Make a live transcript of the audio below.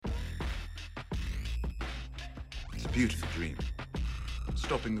beautiful dream.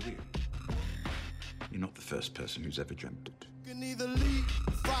 Stopping the wheel. You're not the first person who's ever dreamt it. You can either lead,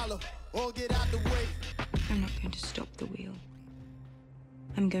 follow, or get out the way. I'm not going to stop the wheel.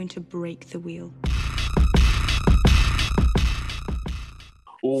 I'm going to break the wheel.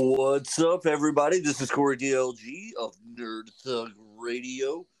 What's up, everybody? This is Corey DLG of Nerd Thug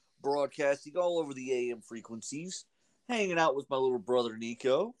Radio, broadcasting all over the AM frequencies, hanging out with my little brother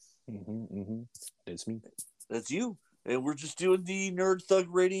Nico. That's me. That's you. And we're just doing the Nerd Thug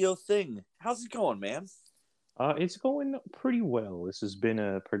Radio thing. How's it going, man? It's going pretty well. This has been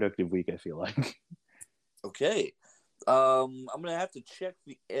a productive week, I feel like. Okay. I'm going to have to check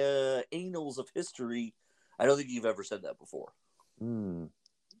the annals of history. I don't think you've ever said that before.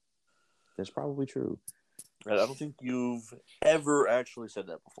 That's probably true. I don't think you've ever actually said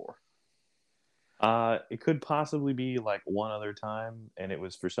that before. It could possibly be like one other time, and it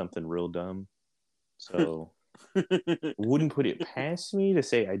was for something real dumb. So, wouldn't put it past me to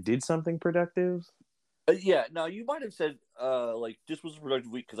say I did something productive. Yeah, no, you might have said, this was a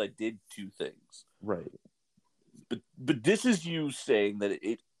productive week because I did two things. Right. But this is you saying that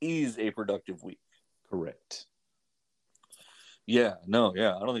it is a productive week. Correct. Yeah, I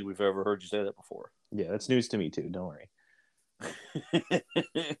don't think we've ever heard you say that before. Yeah, that's news to me too. Don't worry.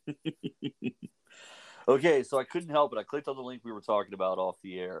 Okay, so I couldn't help it. I clicked on the link we were talking about off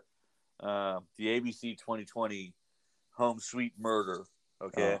the air. The ABC 2020 Home Sweet Murder.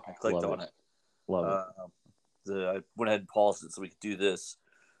 Okay, I clicked on it. Love it. I went ahead and paused it so we could do this.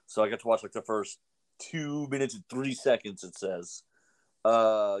 So I got to watch like the first 2 minutes and 3 seconds. It says,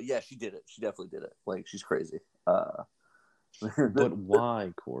 yeah, she did it. She definitely did it. Like, she's crazy. But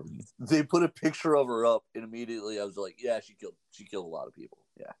why, Corey? They put a picture of her up, and immediately I was like, yeah, she killed a lot of people.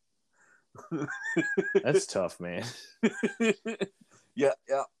 Yeah. That's tough, man. Yeah.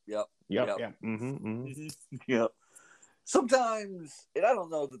 Yep. Yeah. Sometimes, and I don't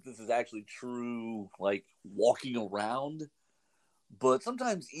know that this is actually true, like walking around, but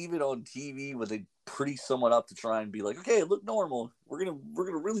sometimes even on TV, when they pretty someone up to try and be like, okay, look normal, we're gonna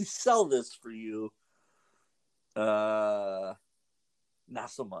really sell this for you. Not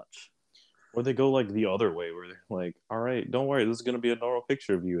so much. Or they go like the other way, where they're like, "All right, don't worry, this is gonna be a normal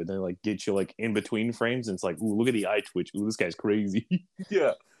picture of you," and they like get you like in between frames, and it's like, "Ooh, look at the eye twitch. Ooh, this guy's crazy."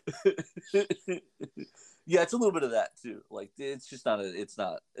 Yeah. Yeah, it's a little bit of that too. Like, it's just not good. It's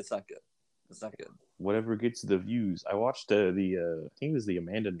not good. Whatever gets the views. I watched the I think it was the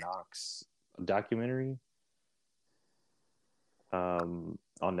Amanda Knox documentary on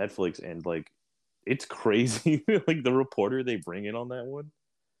Netflix, and like it's crazy. Like the reporter they bring in on that one,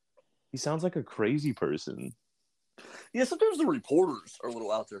 he sounds like a crazy person. Yeah, sometimes the reporters are a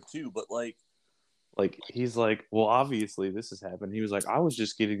little out there too, but like he's like, well, obviously this has happened. He was like, I was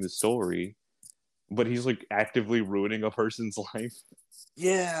just getting the story, but he's like actively ruining a person's life.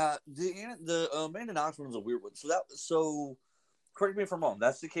 Yeah, the Amanda Knox one is a weird one. So correct me if I'm wrong.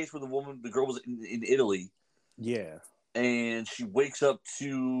 That's the case where the girl was in Italy. Yeah. And she wakes up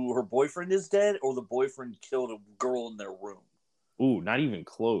to her boyfriend is dead, or the boyfriend killed a girl in their room. Ooh, not even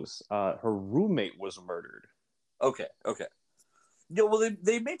close. Her roommate was murdered. Okay. Yeah, well,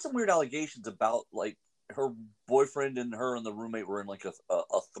 they made some weird allegations about like her boyfriend and her and the roommate were in like a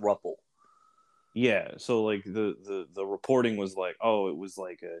throuple. Yeah, so like the reporting was like, oh, it was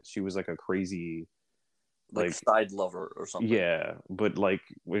like she was like a crazy like side lover or something. Yeah, but like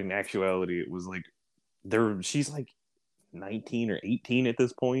in actuality, it was like she's like 19 or 18 at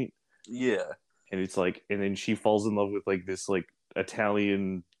this point. Yeah, and it's like, and then she falls in love with like this like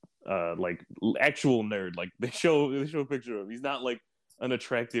Italian like actual nerd. Like they show a picture of him. He's not like an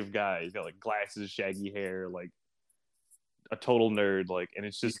attractive guy. He's got like glasses, shaggy hair, like a total nerd. Like, and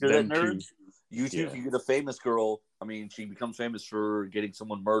it's just them two. YouTube, you get a famous girl. I mean, she becomes famous for getting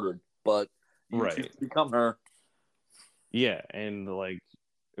someone murdered, but YouTube become her. Yeah, and like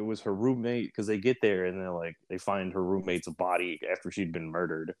it was her roommate, because they get there and they're like they find her roommate's body after she'd been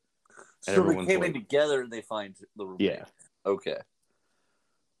murdered. And so they came in together and they find the roommate. Yeah. Okay.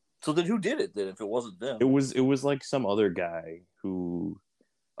 So then who did it then if it wasn't them? It was like some other guy who.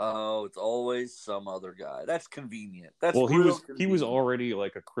 Oh, it's always some other guy. That's convenient. That's he was already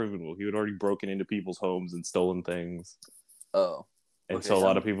like a criminal. He had already broken into people's homes and stolen things. Oh. And so a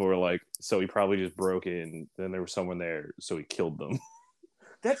lot of people were like, so he probably just broke in, then there was someone there, so he killed them.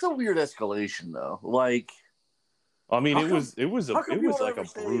 That's a weird escalation though. Like, I mean, it was like a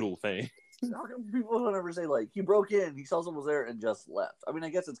brutal thing. How come people don't ever say like he broke in, he saw someone was there and just left? I mean,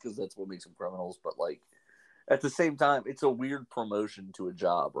 I guess it's because that's what makes them criminals, but like at the same time, it's a weird promotion to a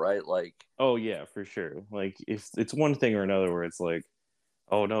job, right? Like, oh yeah, for sure. Like if it's one thing or another where it's like,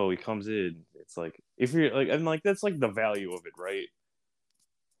 oh no, he comes in. It's like if you're like, and like that's like the value of it, right?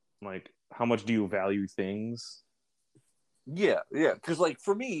 Like, how much do you value things? Yeah, yeah. Because like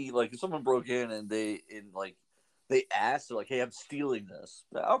for me, like if someone broke in and they asked, they're like, "Hey, I'm stealing this."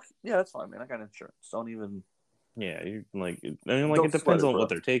 Okay, yeah, that's fine, man. I got insurance. Don't even. Yeah, you like, I mean, like Don't it sweat depends it, on bro. what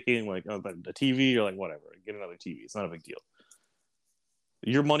they're taking. Like, oh, the TV, you're like, whatever, get another TV. It's not a big deal.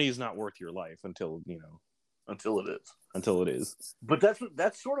 Your money is not worth your life until Until it is. until it is. But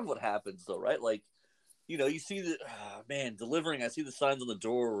that's sort of what happens, though, right? Like, you see the man delivering. I see the signs on the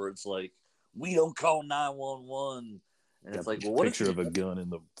door where it's like, "We don't call 911," and it's like, well, what if picture you, of a gun in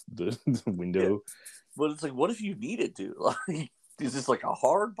the window? but it's like, what if you needed to? Like, is this like a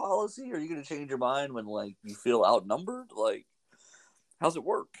hard policy? Are you going to change your mind when like you feel outnumbered? Like, how's it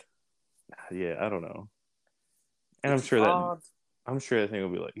work? Yeah, I don't know. And It's odd. I'm sure that thing will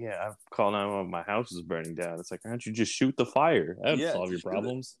be like, yeah, I've called 911. My house is burning down. It's like, why don't you just shoot the fire? That would solve your just shoot it.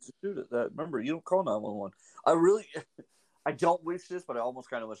 problems. Just shoot it. Remember, you don't call 911. I really, I don't wish this, but I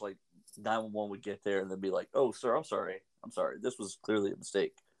almost kind of wish like 911 would get there and then be like, "Oh, sir, I'm sorry. This was clearly a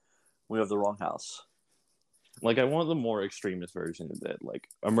mistake. We have the wrong house." Like, I want the more extremist version of that. Like,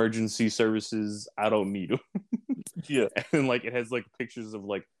 emergency services, I don't need them. Yeah. And like, it has like pictures of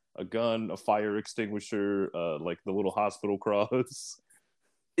like a gun, a fire extinguisher, like the little hospital cross.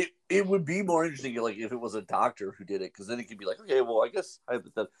 It would be more interesting like if it was a doctor who did it, because then it could be like, okay, well, I guess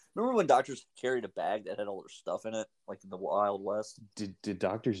remember when doctors carried a bag that had all their stuff in it, like in the Wild West? Did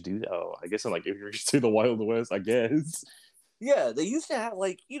doctors do that? Oh, I guess I'm like, if you're to the Wild West, I guess. Yeah, they used to have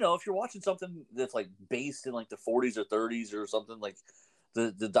like, if you're watching something that's like based in like the 40s or 30s or something, like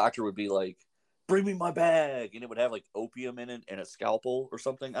the doctor would be like, "Bring me my bag," and it would have like opium in it and a scalpel or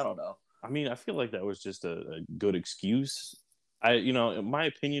something. I don't know. I mean, I feel like that was just a good excuse. In my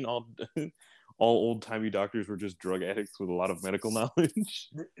opinion, all old timey doctors were just drug addicts with a lot of medical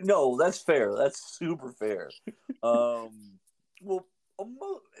knowledge. No, that's fair. That's super fair. Well,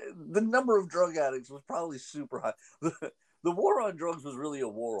 the number of drug addicts was probably super high. The war on drugs was really a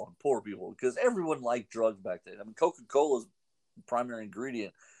war on poor people because everyone liked drugs back then. I mean, Coca-Cola's primary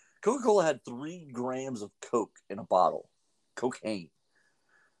ingredient. Coca-Cola had 3 grams of Coke in a bottle. Cocaine.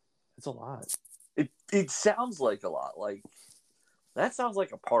 It's a lot. It sounds like a lot. Like, that sounds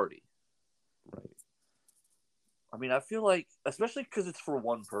like a party. Right. I mean, I feel like, especially because it's for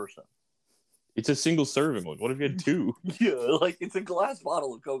one person. It's a single serving one. What if you had 2? Yeah, like, it's a glass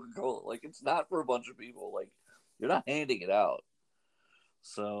bottle of Coca-Cola. Like, it's not for a bunch of people. Like, you're not handing it out.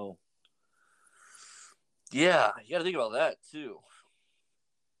 So, yeah, you got to think about that, too.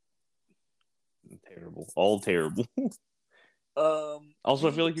 Terrible. All terrible. Also,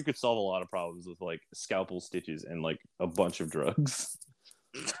 I feel like you could solve a lot of problems with like scalpel stitches and like a bunch of drugs.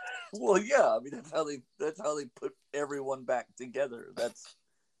 Well, yeah, I mean that's how they put everyone back together. That's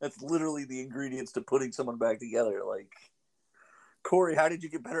literally the ingredients to putting someone back together. Like, Corey, how did you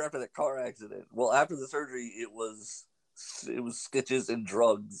get better after that car accident? Well, after the surgery, it was stitches and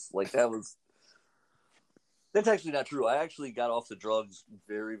drugs. Like, that's actually not true. I actually got off the drugs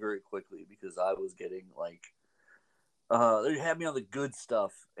very, very quickly because I was getting like, they had me on the good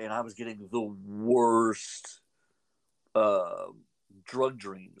stuff, and I was getting the worst drug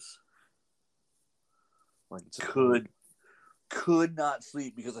dreams. Like, could not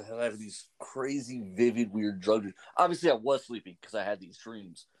sleep because I had these crazy, vivid, weird drug dreams. Obviously, I was sleeping because I had these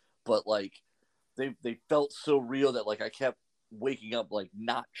dreams, but like, they felt so real that like I kept waking up like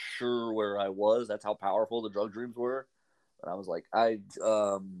not sure where I was. That's how powerful the drug dreams were. And I was like, I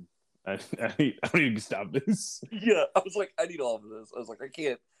need to stop this. Yeah, I was like, I need all of this. I was like, I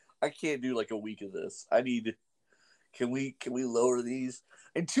can't do like a week of this. Can we lower these?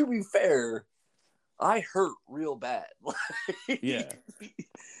 And to be fair, I hurt real bad. Yeah.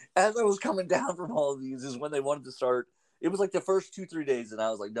 As I was coming down from all of these is when they wanted to start. It was like the first 2-3 days, and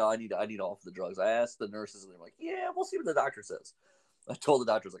I was like, no, I need off the drugs. I asked the nurses, and they're like, yeah, we'll see what the doctor says. I told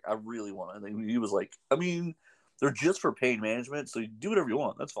the doctor, like, I really want it. And he was like, I mean, they're just for pain management, so you do whatever you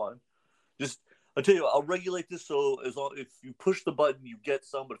want. That's fine. Just, I'll tell you what, I'll regulate this so if you push the button, you get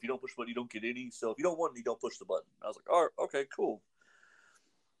some, but if you don't push the button, you don't get any. So if you don't want any, don't push the button. I was like, all right, okay, cool.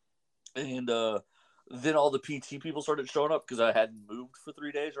 And then all the PT people started showing up because I hadn't moved for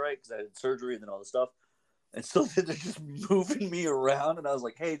 3 days, right? Because I had surgery and then all this stuff. And so they're just moving me around, and I was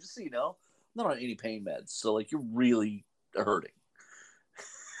like, hey, just so you know, I'm not on any pain meds, so like, you're really hurting.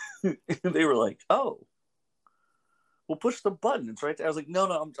 And they were like, oh, well, push the button. It's right there. I was like,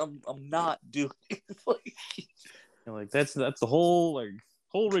 no, I'm not doing it. Like that's the whole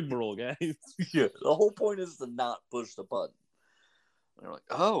rigmarole, guys. Yeah, the whole point is to not push the button. And they're like,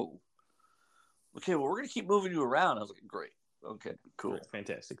 oh, okay, well, we're gonna keep moving you around. I was like, great. Okay, cool. Right,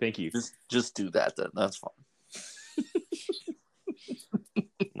 fantastic. Thank you. Just do that then. That's fine.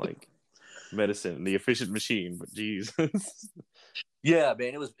 Like medicine, the efficient machine, but Jesus. Yeah,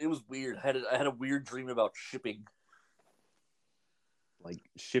 man, it was weird. I had a weird dream about shipping. Like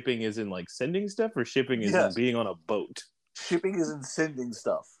shipping is in like sending stuff, or shipping is Yeah. in being on a boat. Shipping is in sending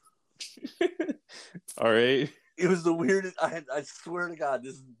stuff. All right. It was the weirdest. I swear to God,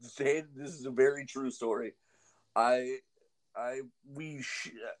 this is a very true story. At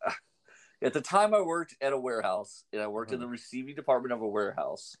the time I worked at a warehouse, and I worked in the receiving department of a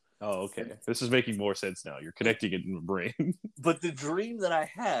warehouse. Oh, okay. This is making more sense now. You're connecting it in the brain. But the dream that I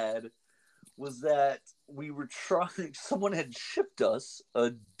had was that someone had shipped us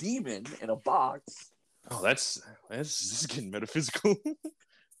a demon in a box. Oh, this is getting metaphysical.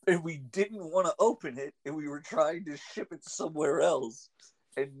 And we didn't want to open it, and we were trying to ship it somewhere else,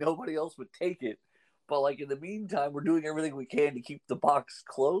 and nobody else would take it. But like in the meantime, we're doing everything we can to keep the box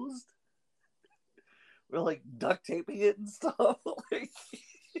closed. We're like duct taping it and stuff.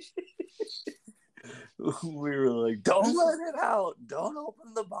 We were like, "Don't let it out! Don't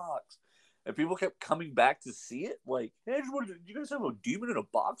open the box!" And people kept coming back to see it. Like, "Hey, do you guys have a demon in a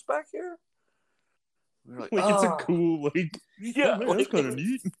box back here?" We were like, It's a cool yeah, oh, man, that's kind of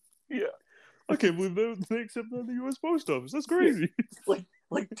neat. Yeah. I can't believe they accept that in the U.S. Post Office. That's crazy.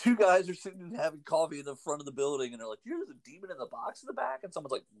 Like two guys are sitting and having coffee in the front of the building, and they're like, "There's a demon in the box in the back," and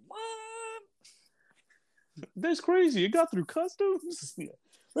someone's like, "What?" That's crazy. It got through customs. Yeah.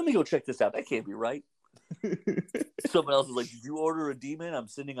 Let me go check this out. That can't be right. Someone else is like, "Did you order a demon? I'm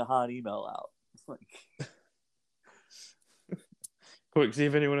sending a hot email out." It's like, quick, see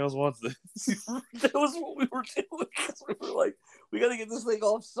if anyone else wants this. that was what we were doing. We were like, we got to get this thing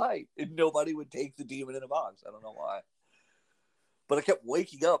off site, and nobody would take the demon in a box. I don't know why. But I kept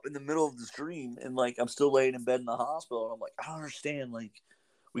waking up in the middle of this dream, and like I'm still laying in bed in the hospital, and I'm like, I don't understand. Like,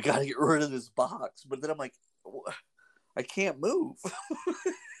 we got to get rid of this box. But then I'm like, I can't move.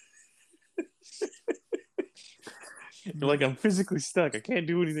 You're like, I'm physically stuck. I can't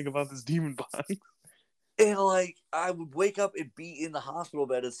do anything about this demon box. And like, I would wake up and be in the hospital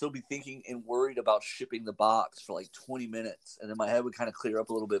bed and still be thinking and worried about shipping the box for like 20 minutes. And then my head would kind of clear up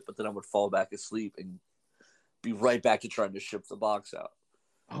a little bit, but then I would fall back asleep and be right back to trying to ship the box out.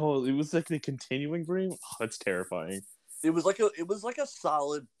 Oh, it was like the continuing dream? Oh, that's terrifying. It was like a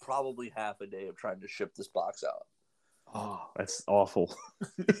solid probably half a day of trying to ship this box out. Oh, that's awful.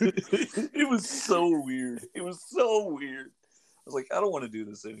 It was so weird. It was so weird. I was like, I don't want to do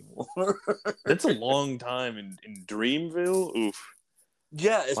this anymore. That's a long time in Dreamville. Oof.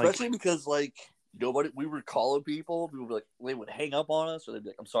 Yeah, especially because like we were calling people would be like, they would hang up on us, or they'd be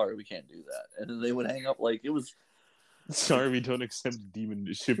like, "I'm sorry, we can't do that," and then they would hang up. Like, it was, sorry, we don't accept demon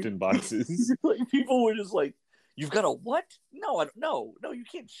shipped in boxes. like, people were just like, "You've got a what? No, I don't. No, you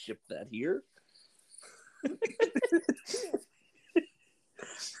can't ship that here."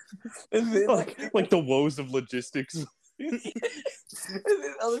 And then, like the woes of logistics. And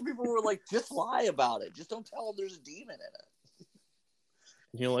then other people were like, "Just lie about it. Just don't tell them there's a demon in it."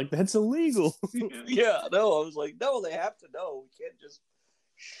 You're like, that's illegal. Yeah, no, I was like, no, they have to know. We can't just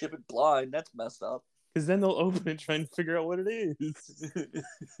ship it blind. That's messed up. Because then they'll open it trying to figure out what it is.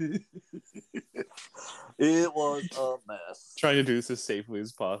 It was a mess. Trying to do this as safely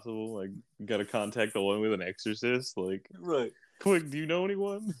as possible. Like, you gotta contact the one with an exorcist. Like, Right. quick, do you know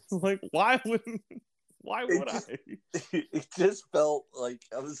anyone? Like, why would I? It just felt like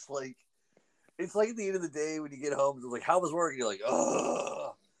I was like, it's like at the end of the day when you get home, it's like, how was work? You're like,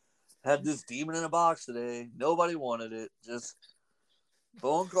 ugh, had this demon in a box today. Nobody wanted it. Just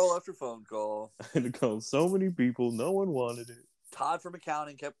phone call after phone call. I had to call so many people. No one wanted it. Todd from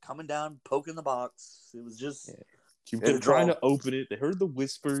accounting kept coming down, poking the box. It was just, You kept trying to open it. They heard the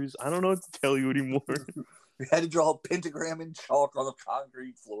whispers. I don't know what to tell you anymore. we had to draw a pentagram in chalk on the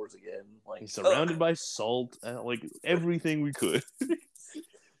concrete floors again. Like, Surrounded by salt, like everything we could.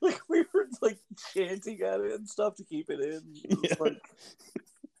 like we were like chanting at it and stuff to keep it in. It was, it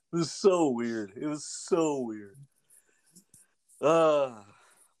was so weird. It was so weird.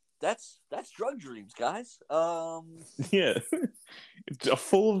 That's drug dreams, guys. Yeah, it's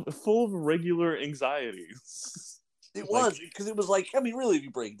full of regular anxieties. It was because it was like, I mean, really, if you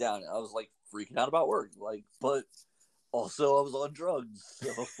break it down, I was like freaking out about work, like, but also I was on drugs.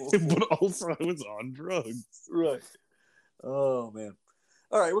 So. But also I was on drugs. Right. Oh man.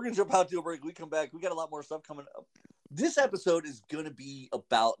 All right, we're gonna jump out to a break. We come back. We got a lot more stuff coming up. This episode is gonna be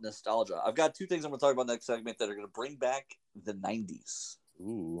about nostalgia. I've got two things I'm gonna talk about next segment that are gonna bring back the 90s.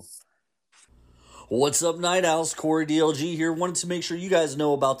 Ooh. What's up, Night Owls? Corey DLG here. Wanted to make sure you guys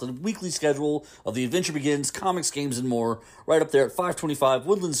know about the weekly schedule of The Adventure Begins, comics, games, and more, right up there at 525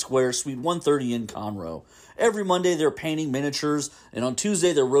 Woodland Square, Suite 130 in Conroe. Every Monday, they're painting miniatures, and on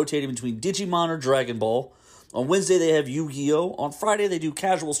Tuesday, they're rotating between Digimon or Dragon Ball. On Wednesday, they have Yu-Gi-Oh! On Friday, they do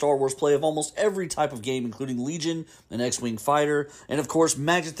casual Star Wars play of almost every type of game, including Legion and X-Wing Fighter, and of course,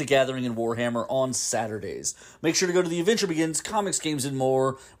 Magic the Gathering and Warhammer on Saturdays. Make sure to go to The Adventure Begins, comics, games, and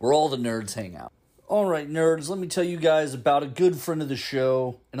more, where all the nerds hang out. Alright, nerds, let me tell you guys about a good friend of the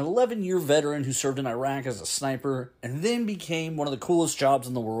show, an 11-year veteran who served in Iraq as a sniper, and then became one of the coolest jobs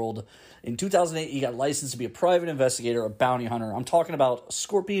in the world. In 2008, he got licensed to be a private investigator, a bounty hunter. I'm talking about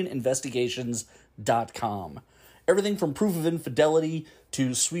ScorpionInvestigations.com. Everything from proof of infidelity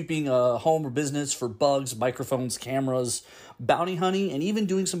to sweeping a home or business for bugs, microphones, cameras, bounty hunting, and even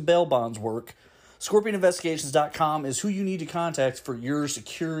doing some bail bonds work. ScorpionInvestigations.com is who you need to contact for your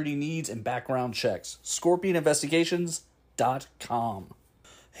security needs and background checks. ScorpionInvestigations.com.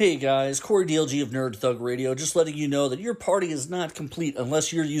 Hey guys, Corey DLG of Nerd Thug Radio, just letting you know that your party is not complete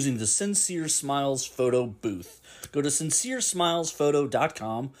unless you're using the Sincere Smiles photo booth. Go to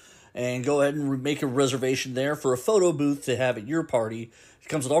SincereSmilesPhoto.com and go ahead and make a reservation there for a photo booth to have at your party. It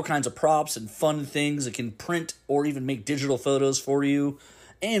comes with all kinds of props and fun things. It can print or even make digital photos for you.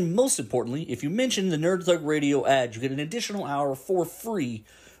 And most importantly, if you mention the Nerd Thug Radio ad, you get an additional hour for free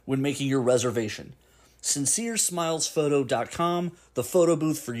when making your reservation. SincereSmilesPhoto.com, the photo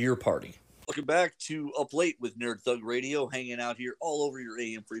booth for your party. Welcome back to Up Late with Nerd Thug Radio, hanging out here all over your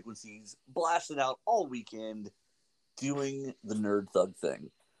AM frequencies, blasting out all weekend, doing the Nerd Thug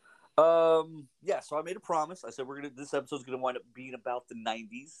thing. So I made a promise. I said this episode's gonna wind up being about the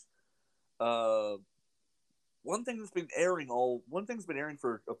 90s. One thing's been airing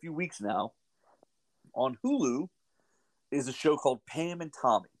for a few weeks now on Hulu is a show called Pam and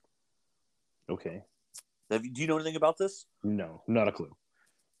Tommy. Okay. Do you know anything about this? No, not a clue.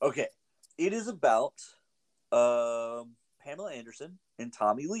 Okay. It is about Pamela Anderson and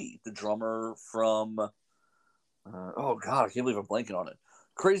Tommy Lee, the drummer from I can't believe I'm blanking on it.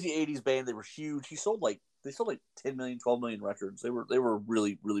 Crazy 80s band. They were huge. They sold like 10 million, 12 million records. They were a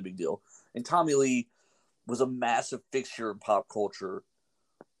really, really big deal. And Tommy Lee was a massive fixture in pop culture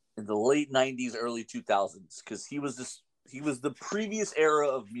in the late 90s, early 2000s, because he was the previous era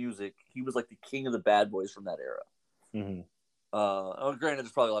of music. He was like the king of the bad boys from that era. Mm-hmm. Granted,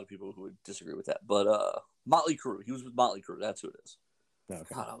 there's probably a lot of people who would disagree with that, but Motley Crue. He was with Motley Crue. That's who it is.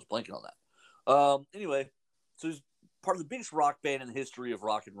 Okay. God, I was blanking on that. Anyway, so he's part of the biggest rock band in the history of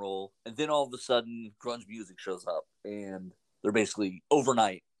rock and roll, and then all of a sudden, grunge music shows up, and they're basically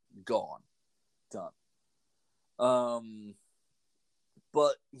overnight gone, done.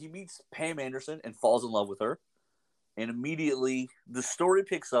 But he meets Pam Anderson and falls in love with her. And immediately the story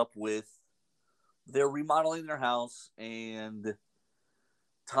picks up with they're remodeling their house and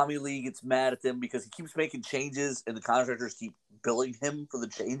Tommy Lee gets mad at them because he keeps making changes and the contractors keep billing him for the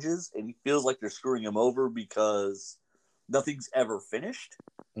changes and he feels like they're screwing him over because nothing's ever finished.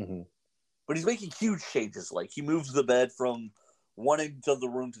 Mm-hmm. But he's making huge changes. Like he moves the bed from one end of the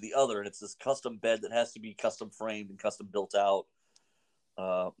room to the other and it's this custom bed that has to be custom framed and custom built out.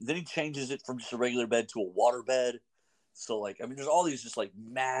 Then he changes it from just a regular bed to a water bed. So, there's all these just,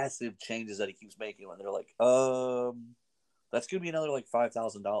 massive changes that he keeps making. And they're like, that's going to be another,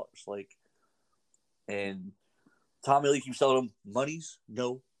 $5,000. And Tommy Lee keeps telling him, money's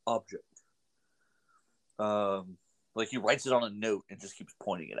no object. He writes it on a note and just keeps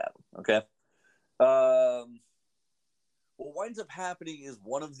pointing it at him. Okay? What winds up happening is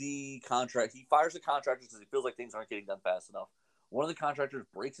one of the he fires the contractors because he feels like things aren't getting done fast enough. One of the contractors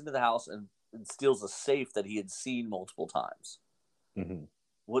breaks into the house and steals a safe that he had seen multiple times. Mm-hmm.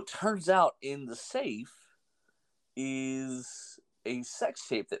 What turns out in the safe is a sex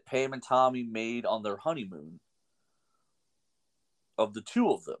tape that Pam and Tommy made on their honeymoon of the two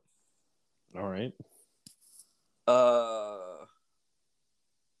of them. All right.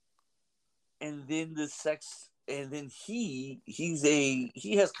 And then he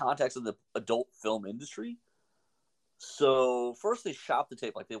has contacts in the adult film industry. So first they shop the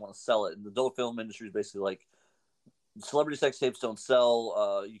tape like they want to sell it. And the adult film industry is basically like celebrity sex tapes don't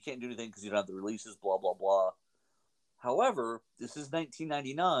sell. You can't do anything because you don't have the releases, blah, blah, blah. However, this is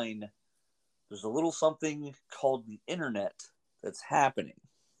 1999. There's a little something called the internet that's happening.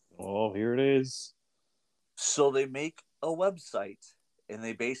 Oh, here it is. So they make a website and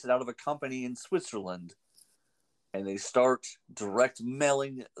they base it out of a company in Switzerland. And they start direct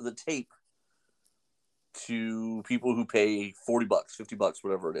mailing the tape to people who pay $40, $50,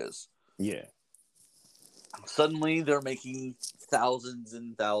 whatever it is. Yeah. Suddenly, they're making thousands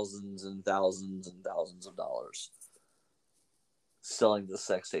and thousands and thousands and thousands of dollars selling the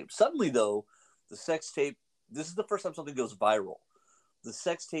sex tape. Suddenly, though, the sex tape, this is the first time something goes viral. The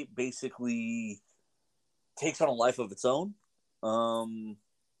sex tape basically takes on a life of its own.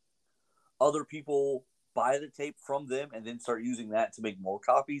 Other people buy the tape from them and then start using that to make more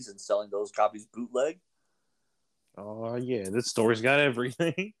copies and selling those copies bootleg. Oh, yeah, this story's got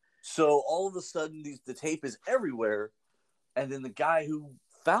everything. So all of a sudden, the tape is everywhere. And then the guy who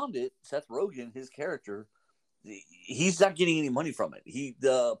found it, Seth Rogen, his character, he's not getting any money from it.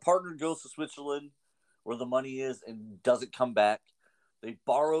 The partner goes to Switzerland where the money is and doesn't come back. They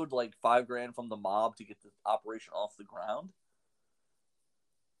borrowed like $5,000 from the mob to get the operation off the ground.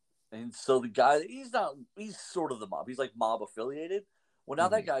 And so the guy, he's sort of the mob. He's like mob affiliated. Well, now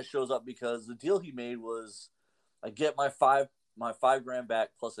that guy shows up because the deal he made was, I get my $5,000 back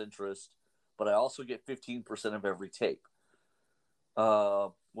plus interest, but I also get 15% of every tape.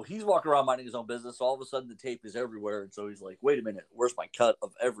 Well, he's walking around minding his own business. So all of a sudden, the tape is everywhere. And so he's like, wait a minute, where's my cut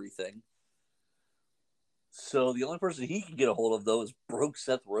of everything? So the only person he can get a hold of, though, is broke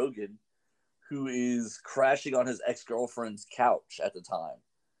Seth Rogen, who is crashing on his ex-girlfriend's couch at the time.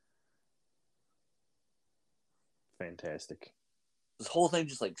 Fantastic. This whole thing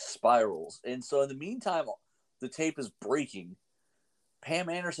just like spirals. And so in the meantime, the tape is breaking. Pam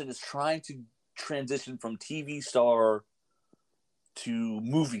Anderson is trying to transition from TV star to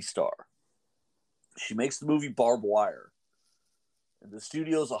movie star. She makes the movie Barbed Wire. And the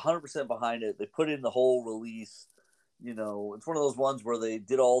studio's 100% behind it. They put in the whole release. You know, it's one of those ones where they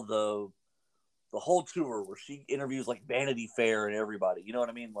did all the whole tour where she interviews like Vanity Fair and everybody. You know what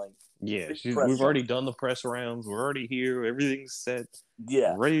I mean? Like, yeah, we've already done the press rounds. We're already here. Everything's set.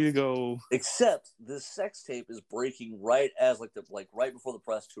 Yeah, ready to go. Except this sex tape is breaking right as right before the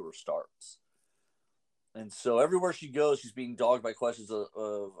press tour starts. And so everywhere she goes, she's being dogged by questions of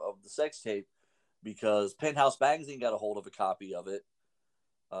the sex tape because Penthouse Magazine got a hold of a copy of it.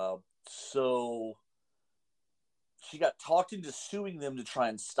 So she got talked into suing them to try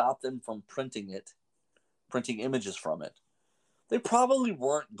and stop them from printing images from it. They probably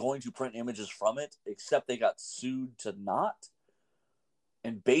weren't going to print images from it, except they got sued to not.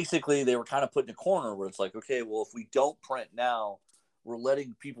 And basically, they were kind of put in a corner where it's like, okay, well, if we don't print now, we're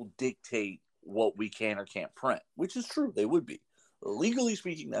letting people dictate what we can or can't print, which is true. They would be. Legally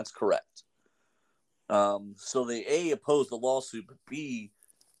speaking, that's correct. So they, A, opposed the lawsuit, but B,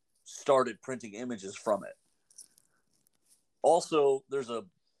 started printing images from it. Also, there's a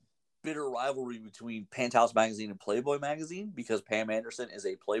bitter rivalry between Penthouse Magazine and Playboy Magazine because Pam Anderson is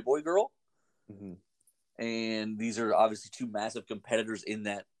a Playboy girl. Mm-hmm. And these are obviously two massive competitors in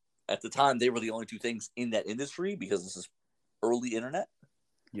that. At the time, they were the only two things in that industry because this is early internet.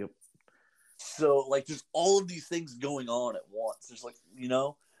 Yep. So, like, there's all of these things going on at once. There's, like,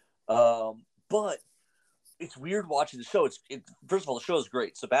 but it's weird watching the show. First of all, the show is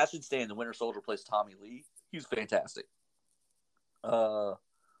great. Sebastian Stan, the Winter Soldier, plays Tommy Lee. He's fantastic.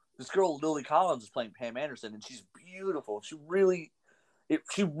 This girl, Lily Collins, is playing Pam Anderson, and she's beautiful. She really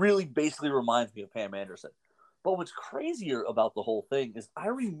basically reminds me of Pam Anderson. But what's crazier about the whole thing is I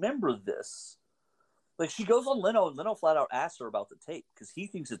remember this. Like, she goes on Leno, and Leno flat out asks her about the tape because he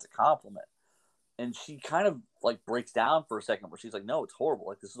thinks it's a compliment. And she kind of, like, breaks down for a second where she's like, no, it's horrible.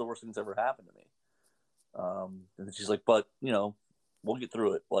 Like, this is the worst thing that's ever happened to me. And then she's like, but, we'll get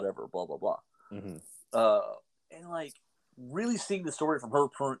through it, whatever, blah, blah, blah. Mm-hmm. And, like, really seeing the story from her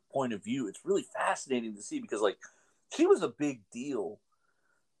point of view, it's really fascinating to see because, like, she was a big deal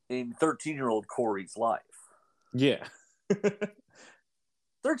in 13-year-old Corey's life. Yeah.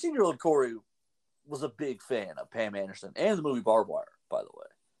 13-year-old Corey was a big fan of Pam Anderson and the movie Barbed Wire, by the way.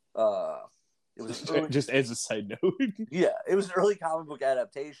 It was just as a side note. Yeah, it was an early comic book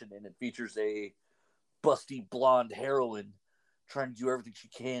adaptation, and it features a busty blonde heroine trying to do everything she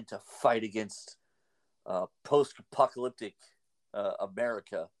can to fight against post-apocalyptic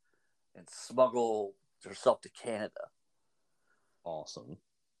America and smuggle herself to Canada. Awesome.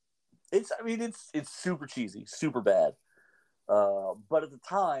 It's super cheesy, super bad. But at the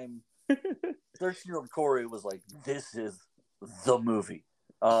time, 13-year-old Corey was like, this is the movie.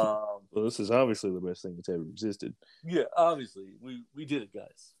 Well, this is obviously the best thing that's ever existed. Yeah, obviously. We did it,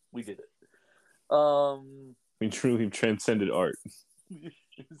 guys. We did it. We truly transcended art.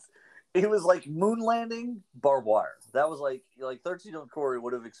 It was like moon landing, Barbed Wire. That was like 13-year-old Corey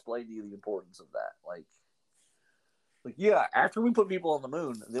would have explained to you the importance of that. Like, yeah, after we put people on the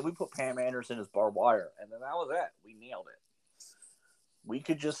moon, then we put Pam Anderson as Barbed Wire, and then that was it. We nailed it. We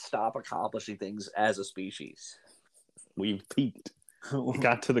could just stop accomplishing things as a species. We've peaked. We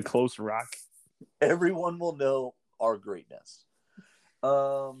got to the close rock. Everyone will know our greatness.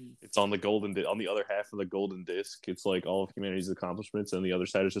 It's on on the other half of the golden disc. It's like all of humanity's accomplishments, and the other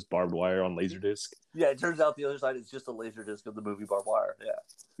side is just barbed wire on Laserdisc. Yeah, it turns out the other side is just a laser disc of the movie Barbed Wire.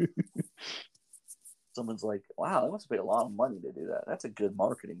 Yeah. Someone's like, wow, they must have paid a lot of money to do that. That's a good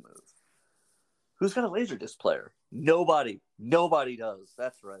marketing move. Who's got a laser disc player? Nobody. Nobody does.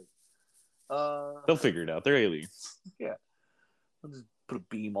 That's right. They'll figure it out. They're aliens. Yeah. I'll just put a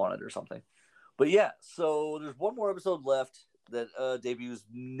beam on it or something. But yeah, so there's one more episode left that debuts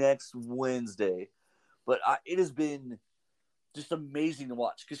next Wednesday. But it has been just amazing to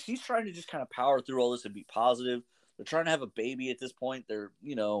watch because she's trying to just kind of power through all this and be positive. They're trying to have a baby at this point. They're,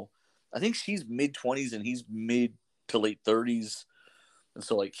 I think she's mid-20s and he's mid to late 30s. And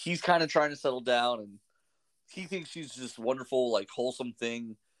so, like, he's kind of trying to settle down and he thinks she's just wonderful, like, wholesome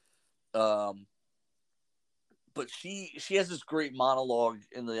thing. But she has this great monologue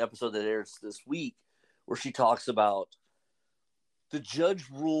in the episode that airs this week where she talks about the judge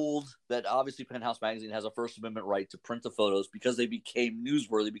ruled that obviously Penthouse Magazine has a First Amendment right to print the photos because they became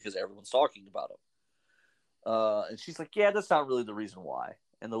newsworthy because everyone's talking about them. And she's like, yeah, that's not really the reason why.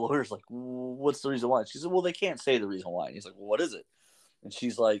 And the lawyer's like, what's the reason why? She said, well, they can't say the reason why. And he's like, well, what is it? And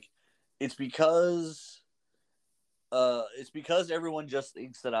she's like, it's because everyone just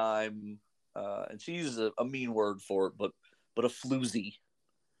thinks that I'm, and she uses a mean word for it, but a floozy.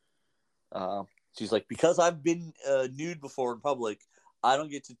 She's like, because I've been nude before in public, I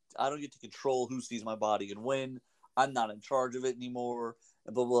don't get to control who sees my body and when. I'm not in charge of it anymore,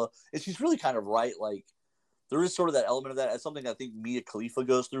 and blah blah. And she's really kind of right. Like, there is sort of that element of that. It's something I think Mia Khalifa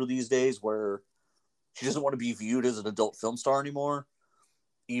goes through these days, where she doesn't want to be viewed as an adult film star anymore,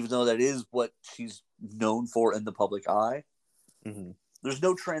 even though that is what she's known for in the public eye. Mm-hmm. There's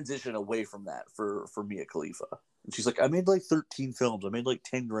no transition away from that for Mia Khalifa. And she's like, I made like 13 films. I made like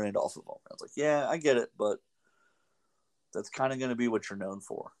 10 grand off of them. I was like, yeah, I get it, but that's kind of going to be what you're known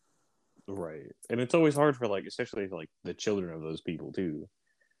for. Right. And it's always hard for, like, especially like the children of those people too.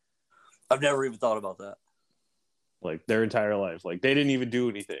 I've never even thought about that. Like, their entire life. Like, they didn't even do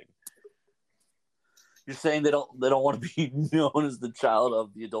anything. You're saying they don't want to be known as the child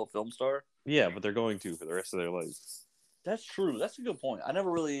of the adult film star? Yeah, but they're going to for the rest of their life. That's true. That's a good point. I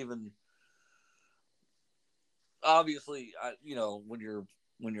never really even. Obviously, when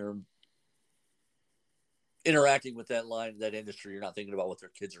you're interacting with that industry, you're not thinking about what their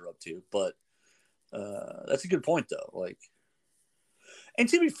kids are up to. But that's a good point, though. Like, and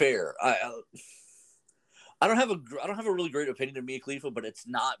to be fair, I don't have a really great opinion of Mia Khalifa, but it's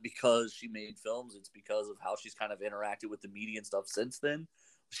not because she made films. It's because of how she's kind of interacted with the media and stuff since then.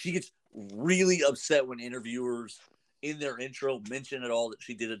 She gets really upset when interviewers in their intro mention at all that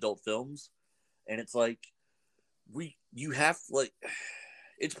she did adult films, and it's like, you have, like,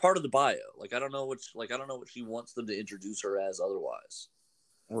 it's part of the bio. Like, I don't know what she wants them to introduce her as otherwise.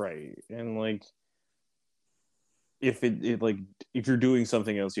 Right. And, like, if if you're doing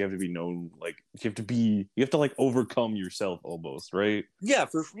something else, you have to be known. Like, you have to like overcome yourself almost, right? Yeah,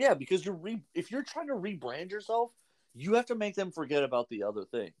 because if you're trying to rebrand yourself, you have to make them forget about the other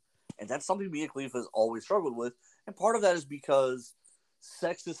thing, and that's something Mia Khalifa has always struggled with. And part of that is because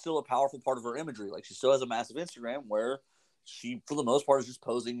sex is still a powerful part of her imagery. Like, she still has a massive Instagram where she, for the most part, is just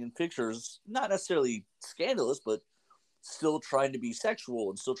posing in pictures, not necessarily scandalous, but still trying to be sexual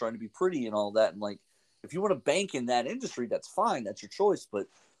and still trying to be pretty and all that. And, like, if you want to bank in that industry, that's fine. That's your choice. But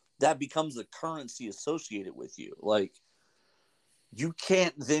that becomes the currency associated with you. Like, you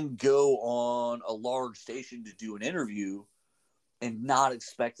can't then go on a large station to do an interview and not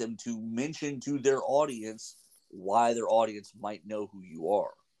expect them to mention to their audience why their audience might know who you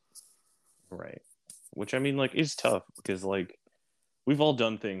are. Right. Which, I mean, like, is tough because, like, we've all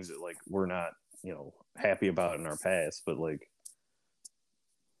done things that, like, we're not, happy about in our past, but, like,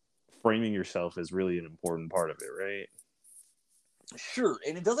 framing yourself is really an important part of it, right? Sure.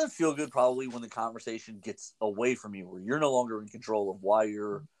 And it doesn't feel good probably when the conversation gets away from you, where you're no longer in control of why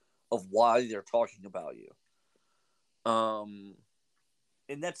they're talking about you.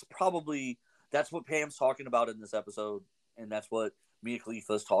 And that's what Pam's talking about in this episode, and that's what Mia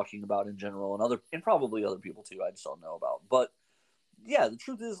Khalifa is talking about in general, and probably other people too. I just don't know about. But yeah, the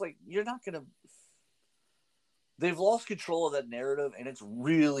truth is, like, you're not gonna. They've lost control of that narrative, and it's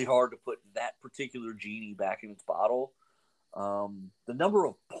really hard to put that particular genie back in its bottle. The number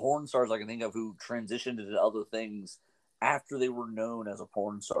of porn stars I can think of who transitioned into other things after they were known as a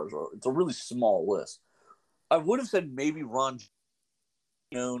porn stars, it's a really small list. I would have said maybe Ron,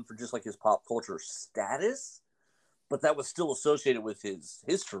 known for just like his pop culture status, but that was still associated with his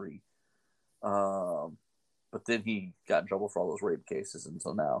history. But then he got in trouble for all those rape cases, and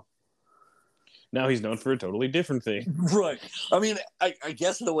so now. Now he's known for a totally different thing. Right. I mean, I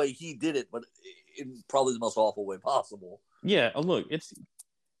guess the way he did it, but in probably the most awful way possible. Yeah, look,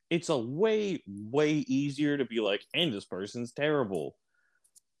 it's a way easier to be like, and this person's terrible.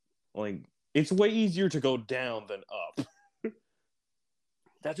 Like, it's way easier to go down than up.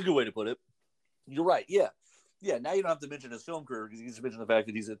 That's a good way to put it. You're right. Yeah. Yeah. Now you don't have to mention his film career because you just mention the fact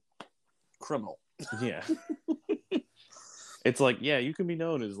that he's a criminal. Yeah. It's like, yeah, you can be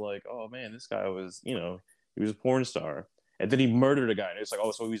known as like, oh man, this guy was, he was a porn star. And then he murdered a guy. And it's like,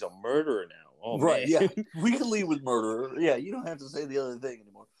 oh, so he's a murderer now. Oh, right. man. Yeah. We can leave with murderer. Yeah. You don't have to say the other thing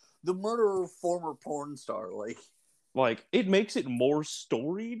anymore. The murderer, former porn star. Like, it makes it more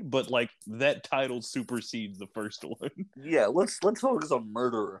storied, but like that title supersedes the first one. Yeah, let's focus on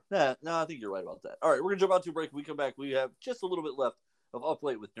murderer. No, I think you're right about that. All right, we're gonna jump out to a break. When we come back, we have just a little bit left of Up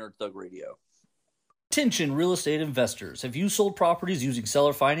Late with Nerd Thug Radio. Attention real estate investors. Have you sold properties using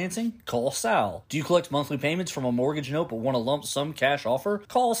seller financing? Call Sal. Do you collect monthly payments from a mortgage note but want a lump sum cash offer?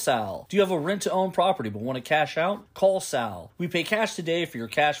 Call Sal. Do you have a rent to own property but want to cash out? Call Sal. We pay cash today for your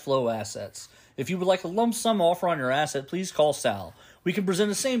cash flow assets. If you would like a lump sum offer on your asset, please call Sal. We can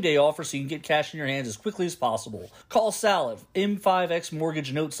present a same-day offer so you can get cash in your hands as quickly as possible. Call Sal at M5X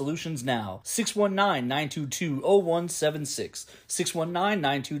Mortgage Note Solutions now. 619-922-0176.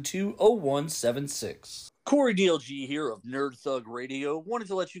 619-922-0176. Corey DLG here of Nerd Thug Radio. Wanted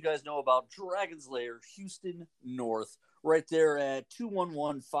to let you guys know about Dragon's Lair, Houston North, right there at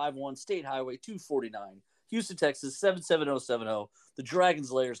 21151 State Highway 249. Houston, Texas, 77070. The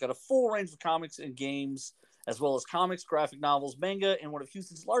Dragon's Lair's got a full range of comics and games, as well as comics, graphic novels, manga, and one of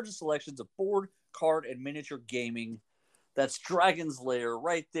Houston's largest selections of board, card, and miniature gaming. That's Dragon's Lair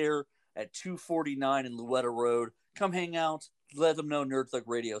right there at 249 in Louetta Road. Come hang out. Let them know Nerd Thug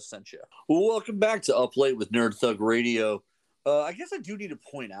Radio sent you. Well, welcome back to Up Late with Nerd Thug Radio. I guess I do need to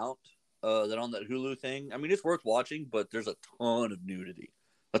point out that on that Hulu thing, I mean, it's worth watching, but there's a ton of nudity.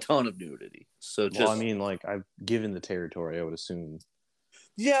 So just, well, I mean, like, I've given the territory, I would assume.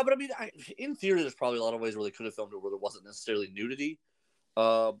 Yeah, but I mean, in theory, there's probably a lot of ways where they could have filmed it where there wasn't necessarily nudity.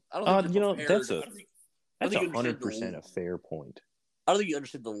 I don't think that's 100% a fair point. I don't think you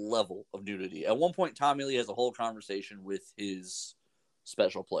understand the level of nudity. At one point, Tommy Lee has a whole conversation with his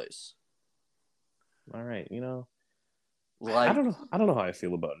special place. All right, like, I don't know how I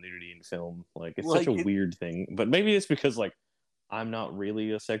feel about nudity in film. Like, it's such a weird thing, but maybe it's because like I'm not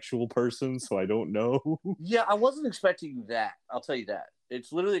really a sexual person, so I don't know. Yeah, I wasn't expecting that. I'll tell you that.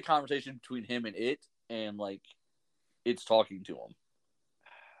 It's literally a conversation between him and it, and like it's talking to him.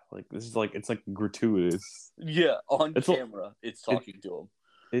 Like, this is like, it's like gratuitous. Yeah, on camera, it's talking to him.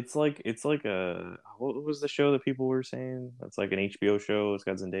 It's like a, what was the show that people were saying? It's like an HBO show. It's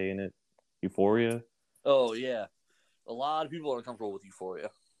got Zendaya in it. Euphoria. Oh yeah, a lot of people are uncomfortable with Euphoria.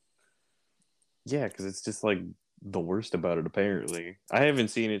 Yeah, because it's just like the worst about it. Apparently, I haven't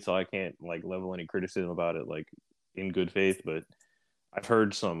seen it, so I can't like level any criticism about it like in good faith. But I've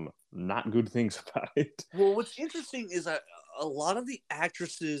heard some not good things about it. Well, what's interesting is that a lot of the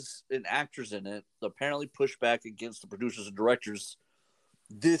actresses and actors in it apparently pushed back against the producers and directors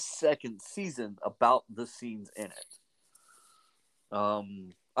this second season about the scenes in it.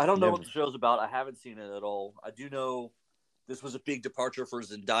 I don't know what the show's about. I haven't seen it at all. I do know this was a big departure for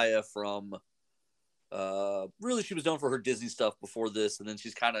Zendaya from really, she was known for her Disney stuff before this, and then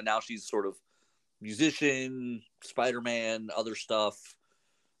she's sort of musician, Spider-Man, other stuff.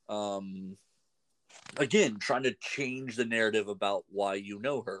 Again, trying to change the narrative about why you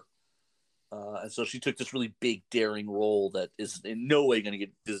know her. And so she took this really big, daring role that is in no way going to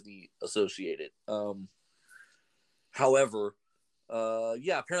get Disney associated. However,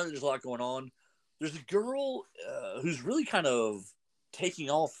 apparently there's a lot going on. There's a girl who's really kind of taking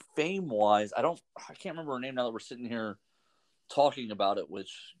off fame-wise. I can't remember her name now that we're sitting here talking about it,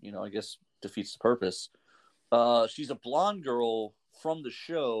 which, I guess defeats the purpose. She's a blonde girl from the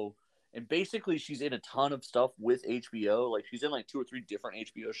show, and basically she's in a ton of stuff with HBO. Like, she's in like 2 or 3 different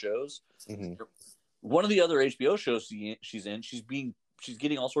HBO shows. Mm-hmm. One of the other HBO shows she's in, she's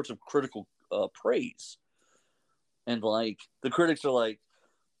getting all sorts of critical praise. And like the critics are like,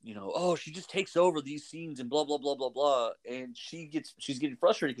 oh, she just takes over these scenes and blah blah blah blah blah. And she's getting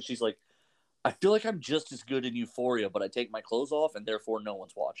frustrated because she's like, I feel like I'm just as good in Euphoria, but I take my clothes off and therefore no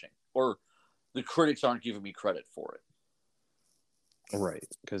one's watching, or the critics aren't giving me credit for it. Right,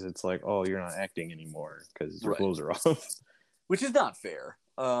 because it's like, oh, you're not acting anymore because your clothes are off. Which is not fair.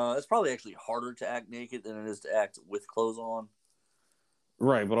 It's probably actually harder to act naked than it is to act with clothes on.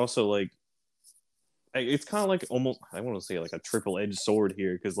 Right, but also, like, it's kind of like almost, I want to say, like a triple-edged sword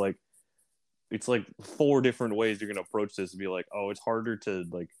here, because, like, it's like 4 different ways you're going to approach this and be like, oh, it's harder to,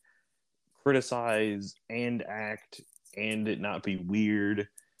 like, criticize and act and it not be weird.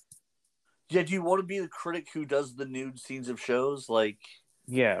 Yeah, do you want to be the critic who does the nude scenes of shows? Like,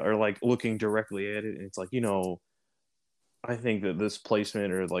 Yeah, or like looking directly at it, and it's like, I think that this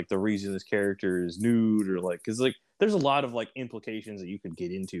placement or like the reason this character is nude or like, because like there's a lot of like implications that you could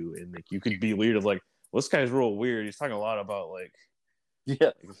get into, and like you could be weird of like, well, this guy's real weird. He's talking a lot about like,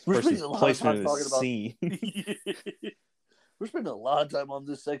 yeah, we're spending person's a lot of placement time in talking the about. scene. We're spending a lot of time on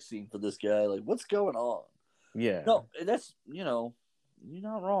this sex scene for this guy. Like, what's going on? Yeah. No, that's you're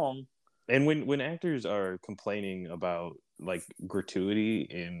not wrong. And when actors are complaining about like gratuity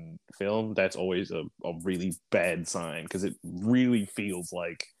in film, that's always a really bad sign, because it really feels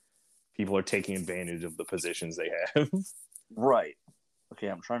like people are taking advantage of the positions they have. Right. Okay,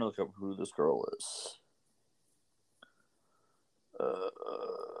 I'm trying to look up who this girl is.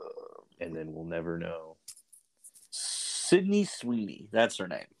 And then we'll never know. Sydney Sweeney. That's her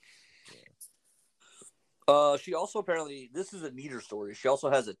name. She also apparently, this is a neater story. She also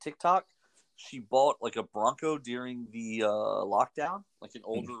has a TikTok. She bought like a Bronco during the lockdown, like an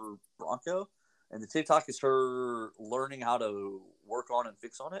older Bronco, and the TikTok is her learning how to work on and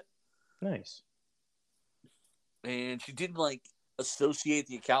fix on it. Nice. And she didn't like associate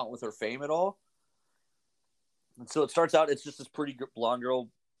the account with her fame at all. And so it starts out, it's just this pretty blonde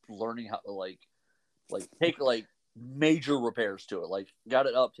girl learning how to like take like major repairs to it, like got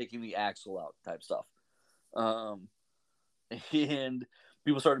it up, taking the axle out type stuff. And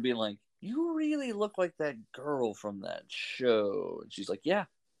people started being like, you really look like that girl from that show. And she's like, yeah.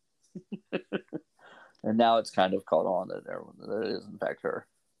 And now it's kind of caught on that it is in fact her.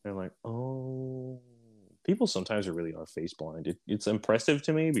 They're like, oh, people sometimes really are face blind. It's impressive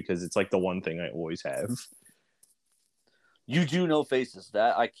to me because it's like the one thing I always have. You do know faces.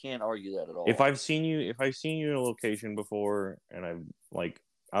 That I can't argue that at all. If I've seen you in a location before, and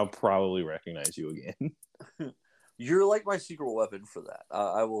I'll probably recognize you again. You're like my secret weapon for that.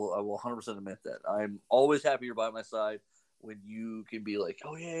 I will 100% admit that. I'm always happy you're by my side when you can be like,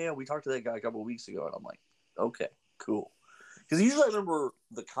 oh yeah, we talked to that guy a couple of weeks ago, and I'm like, okay, cool. Because usually I remember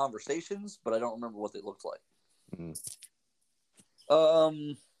the conversations, but I don't remember what they looked like. Mm.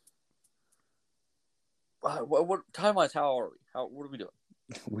 What time-wise? How are we? What are we doing?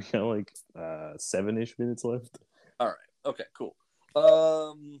 We got like 7-ish minutes left. All right. Okay. Cool.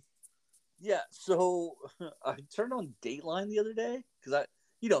 Yeah. So I turned on Dateline the other day because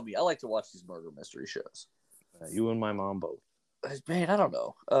you know me, I like to watch these murder mystery shows. You and my mom both. Man, I don't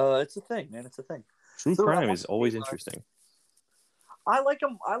know. It's a thing, man. It's a thing. True So crime is always Dateline. interesting. I like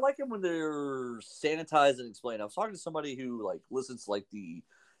them. I like them when they're sanitized and explained. I was talking to somebody who like listens to like the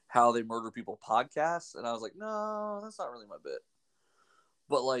How They Murder People podcast, and I was like, no, that's not really my bit.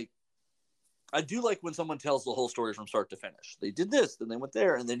 But like, I do like when someone tells the whole story from start to finish. They did this, then they went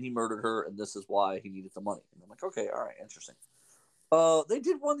there, and then he murdered her, and this is why he needed the money. And I'm like, okay, all right, interesting. They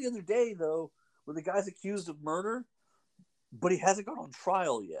did one the other day though, where the guy's accused of murder, but he hasn't gone on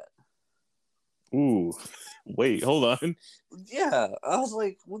trial yet. Ooh, wait, hold on. Yeah, I was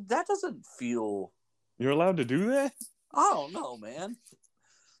like, well, that doesn't feel. You're allowed to do that? I don't know, man.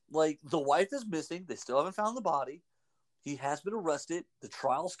 Like, the wife is missing. They still haven't found the body. He has been arrested. The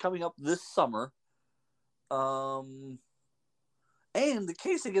trial's coming up this summer. And the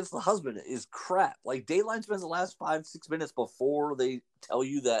case against the husband is crap. Like, Dateline spends the last 5-6 minutes before they tell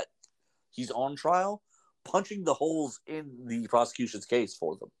you that he's on trial, punching the holes in the prosecution's case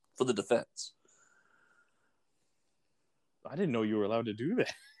for the defense. I didn't know you were allowed to do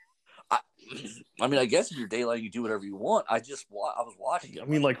that. I mean, I guess if you're Daylight, you do whatever you want. I was watching it. I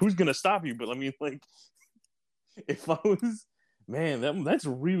mean, like, who's gonna stop you? But I mean, like, if I was, man, that's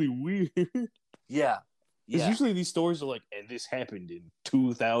really weird. Yeah. Because usually these stories are like, and this happened in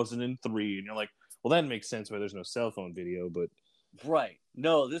 2003, and you're like, well, that makes sense why there's no cell phone video, but right.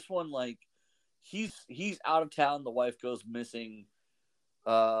 No, this one, like, he's out of town. The wife goes missing,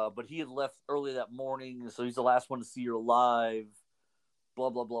 but he had left early that morning, so he's the last one to see her alive. Blah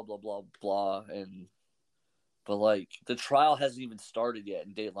blah blah blah blah blah, but like the trial hasn't even started yet,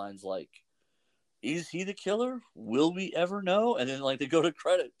 and Dateline's like, is he the killer? Will we ever know? And then like they go to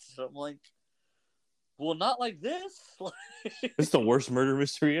credits, so I'm like, well, not like this. it's the worst murder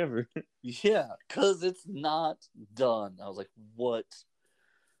mystery ever. Yeah, because it's not done. I was like, what?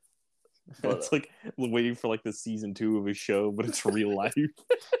 But, it's like waiting for like the season 2 of a show, but it's real life.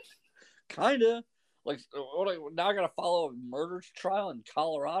 Kinda. Like, now I gotta follow a murder trial in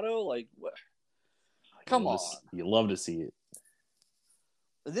Colorado? Like, what? Come on. You love to see it.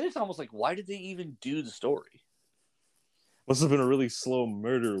 And then it's almost like, why did they even do the story? Must have been a really slow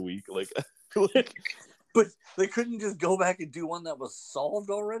murder week. Like But they couldn't just go back and do one that was solved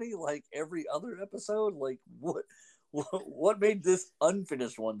already, like every other episode. Like what made this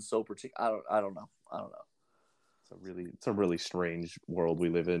unfinished one so particular? I don't know. It's a really strange world we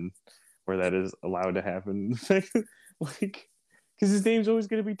live in, where that is allowed to happen. Like, because his name's always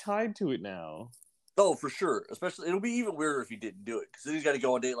going to be tied to it now. Oh, for sure. Especially, it'll be even weirder if he didn't do it, because then he's got to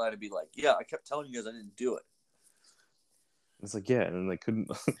go on Dateline and be like, "Yeah, I kept telling you guys I didn't do it." It's like, yeah, and they couldn't.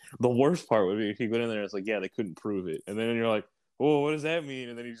 The worst part would be if he went in there and it's like, yeah, they couldn't prove it, and then you're like, whoa, what does that mean?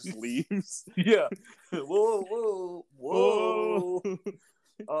 And then he just leaves. Yeah. Whoa.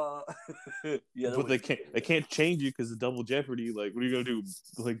 Yeah. But they can't change it because of double jeopardy. Like, what are you gonna do?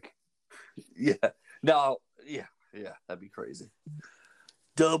 Like, yeah. No. Yeah. That'd be crazy.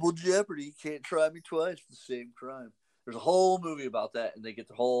 Double jeopardy. Can't try me twice for the same crime. There's a whole movie about that, and they get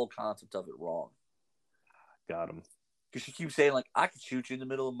the whole concept of it wrong. got him. Because she keeps saying, like, I could shoot you in the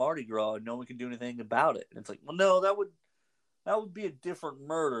middle of Mardi Gras and no one can do anything about it. And it's like, well, no, that would be a different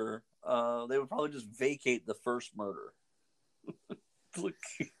murder. They would probably just vacate the first murder. It's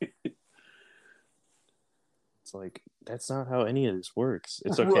like, that's not how any of this works.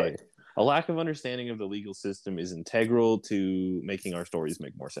 It's okay. Right. A lack of understanding of the legal system is integral to making our stories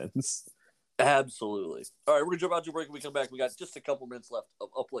make more sense. Absolutely. All right, we're going to jump out to a break. When we come back, we got just a couple minutes left of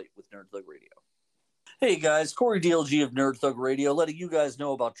Up Late with Nerd Thug Radio. Hey guys, Corey DLG of Nerd Thug Radio, letting you guys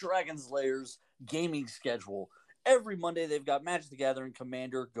know about Dragon's Lair's gaming schedule. Every Monday they've got Magic the Gathering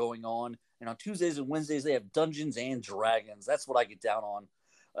Commander going on, and on Tuesdays and Wednesdays they have Dungeons and Dragons. That's what I get down on.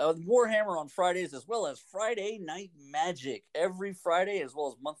 Warhammer on Fridays, as well as Friday Night Magic every Friday, as well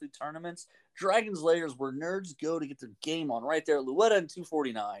as monthly tournaments. Dragon's Lair is where nerds go to get their game on, right there at Louetta and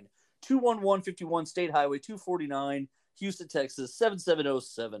 249, 21151 State Highway 249, Houston, Texas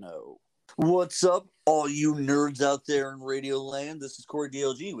 77070. What's up, all you nerds out there in Radio Land? This is Corey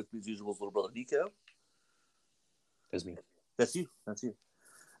DLG with me as usual, little brother Nico. That's me. That's you.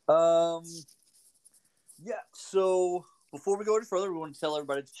 Yeah, so before we go any further, we want to tell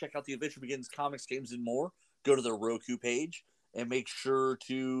everybody to check out the Adventure Begins comics, games, and more. Go to their Roku page and make sure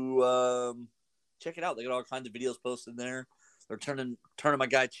to check it out. They got all kinds of videos posted there. They're turning my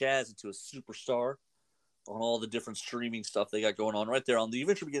guy Chaz into a superstar on all the different streaming stuff they got going on right there on the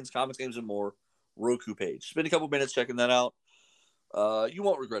Adventure Begins comics, games, and more Roku page. Spend a couple minutes checking that out. You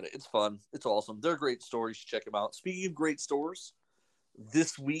won't regret it. It's fun. It's awesome. They're great stores. Check them out. Speaking of great stores,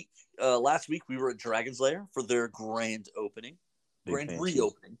 last week we were at Dragon's Lair for their grand opening. Grand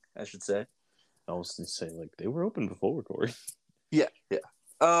reopening, I should say. I was going to say, like, they were open before, Corey. Yeah.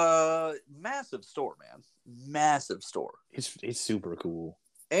 Massive store, man. Massive store. It's super cool.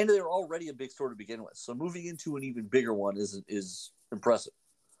 And they're already a big store to begin with. So moving into an even bigger one is impressive.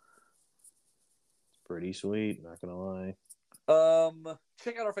 It's pretty sweet, not going to lie.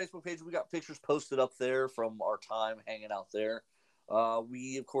 Check out our Facebook page. We got pictures posted up there from our time hanging out there.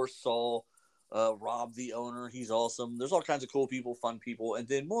 We, of course, saw Rob, the owner. He's awesome. There's all kinds of cool people, fun people. And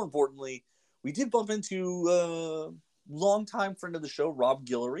then, more importantly, we did bump into longtime friend of the show, Rob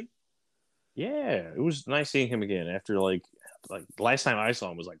Guillory. Yeah, it was nice seeing him again after, like last time I saw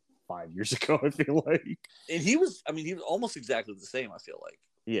him was, 5 years ago, I feel like. And he was almost exactly the same, I feel like.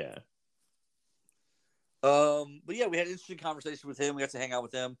 Yeah. But yeah, we had an interesting conversation with him. We got to hang out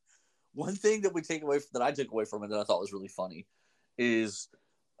with him. One thing that I took away from it that I thought was really funny is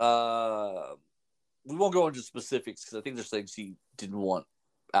we won't go into specifics because I think there's things he didn't want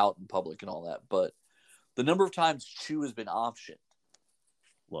out in public and all that, but the number of times Chew has been optioned.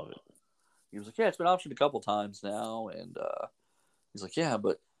 Love it. He was like, yeah, it's been optioned a couple times now, and he's like, yeah,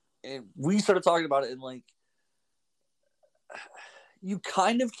 and we started talking about it, and you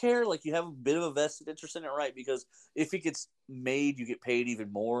kind of care, you have a bit of a vested interest in it, right? Because if it gets made, you get paid even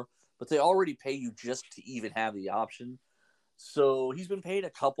more, but they already pay you just to even have the option. So he's been paid a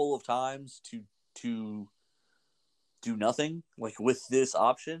couple of times to do nothing, with this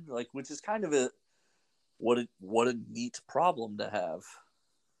option, which is kind of what a neat problem to have.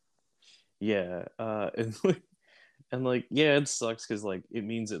 Yeah, and yeah, it sucks because it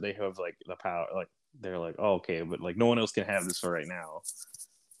means that they have the power, they're like, oh, okay, but no one else can have this for right now.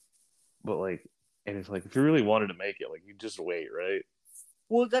 But and it's if you really wanted to make it, you just wait, right?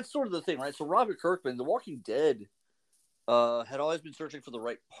 Well, that's sort of the thing, right? So Robert Kirkman, The Walking Dead, had always been searching for the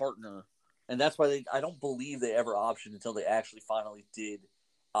right partner, and that's why I don't believe they ever optioned until they actually finally did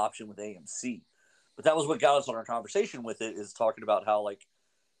option with AMC. But that was what got us on our conversation with it, is talking about how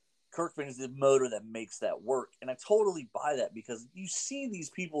Kirkman is the motor that makes that work. And I totally buy that, because you see these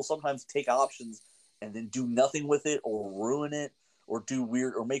people sometimes take options and then do nothing with it, or ruin it, or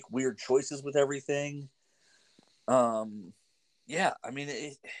make weird choices with everything. Yeah,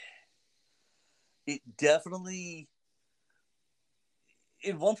 it definitely,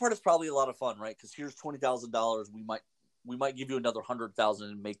 in one part, it's probably a lot of fun, right? Because here's $20,000. We might give you another 100,000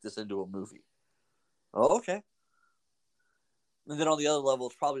 and make this into a movie. Oh, okay. And then on the other level,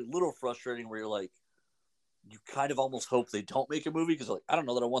 it's probably a little frustrating where you're like, you kind of almost hope they don't make a movie because like, I don't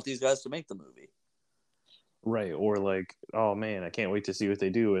know that I want these guys to make the movie. Right. Or like, oh man, I can't wait to see what they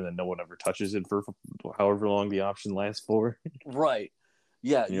do. And then no one ever touches it for however long the option lasts for. Right.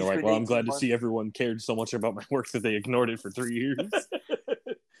 Yeah. And you're like, well, I'm glad to see everyone cared so much about my work that they ignored it for 3 years.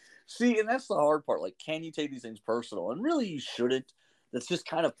 See, and that's the hard part. Like, can you take these things personal? And really, you shouldn't. That's just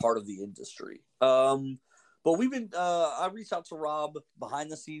kind of part of the industry. But we've been, I reached out to Rob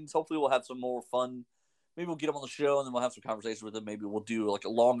behind the scenes. Hopefully we'll have some more fun. Maybe we'll get him on the show and then we'll have some conversation with him. Maybe we'll do like a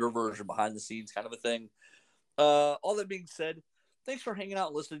longer version behind the scenes kind of a thing. All that being said, thanks for hanging out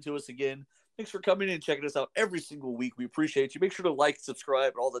and listening to us again. Thanks for coming in and checking us out every single week. We appreciate you. Make sure to like,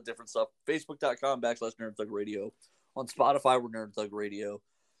 subscribe, and all the different stuff. Facebook.com/Nerd Thug Radio. On Spotify, we're Nerd Thug Radio.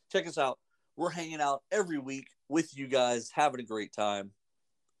 Check us out. We're hanging out every week with you guys, having a great time.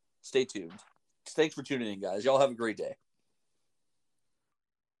 Stay tuned. Thanks for tuning in, guys. Y'all have a great day.